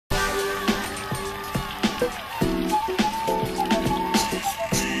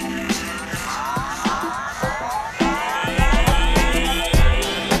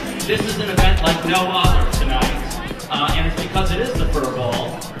no other tonight, and it's because it is the fur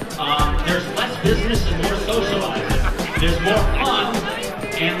ball. There's less business and more socializing. There's more fun,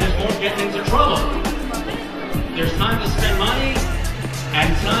 and there's more getting into trouble. There's time to spend money,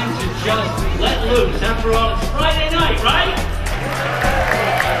 and time to just let loose. After all, it's Friday night, right?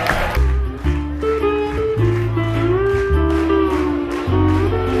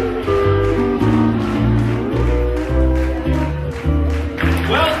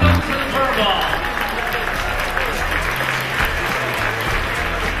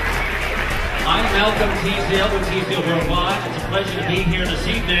 Welcome, Teasdale with Teasdale Worldwide. It's a pleasure to be here this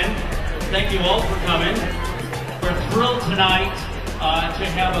evening. Thank you all for coming. We're thrilled tonight to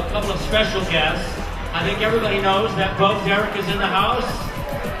have a couple of special guests. I think everybody knows that Bo Derek is in the house.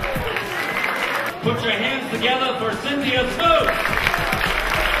 Put your hands together for Cynthia Smooth.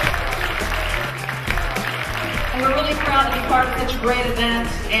 And we're really proud to be part of such a great event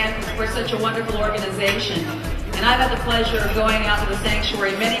and for such a wonderful organization. And I've had the pleasure of going out to the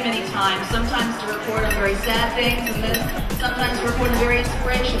sanctuary many, many times, sometimes to report on very sad things, and then sometimes to report on very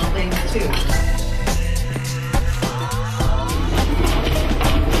inspirational things, too.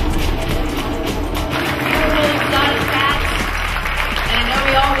 Beautiful, exotic cats, and I know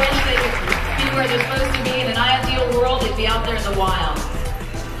we all wish they could be where they're supposed to be. In an ideal world, they'd be out there in the wild.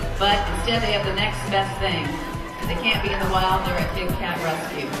 But instead, they have the next best thing. If they can't be in the wild, they're at Big Cat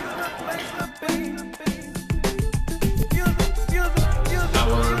Rescue.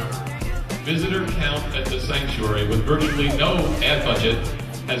 Visitor count at the sanctuary, with virtually no ad budget,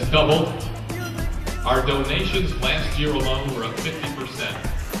 has doubled. Our donations last year alone were up 50%.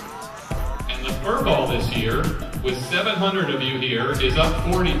 And the fur ball this year, with 700 of you here, is up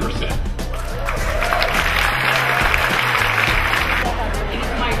 40%. It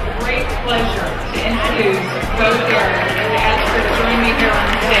is my great pleasure to introduce Bo Derek and ask her to join me here on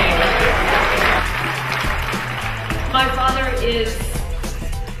stage. My father is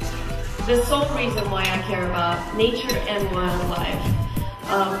the sole reason why I care about nature and wildlife.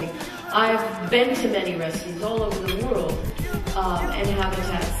 I've been to many rescues all over the world and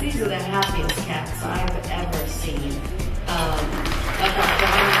habitats. These are the happiest cats I've ever seen.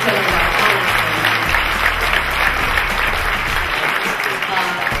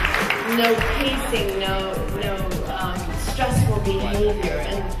 No pacing, no stressful behavior,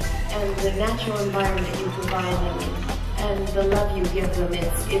 and the natural environment that you provide them and the love you give them,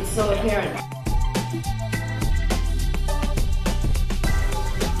 it's so apparent.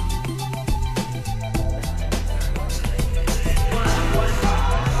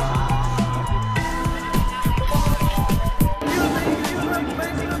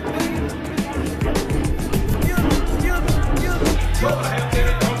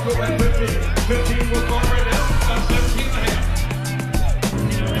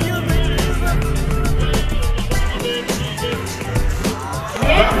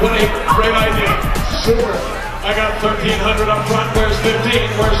 What a great idea. Sure. I got 1,300 up front. Where's 15?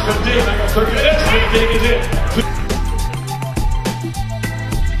 Where's 15? I got 13. This 15 is it.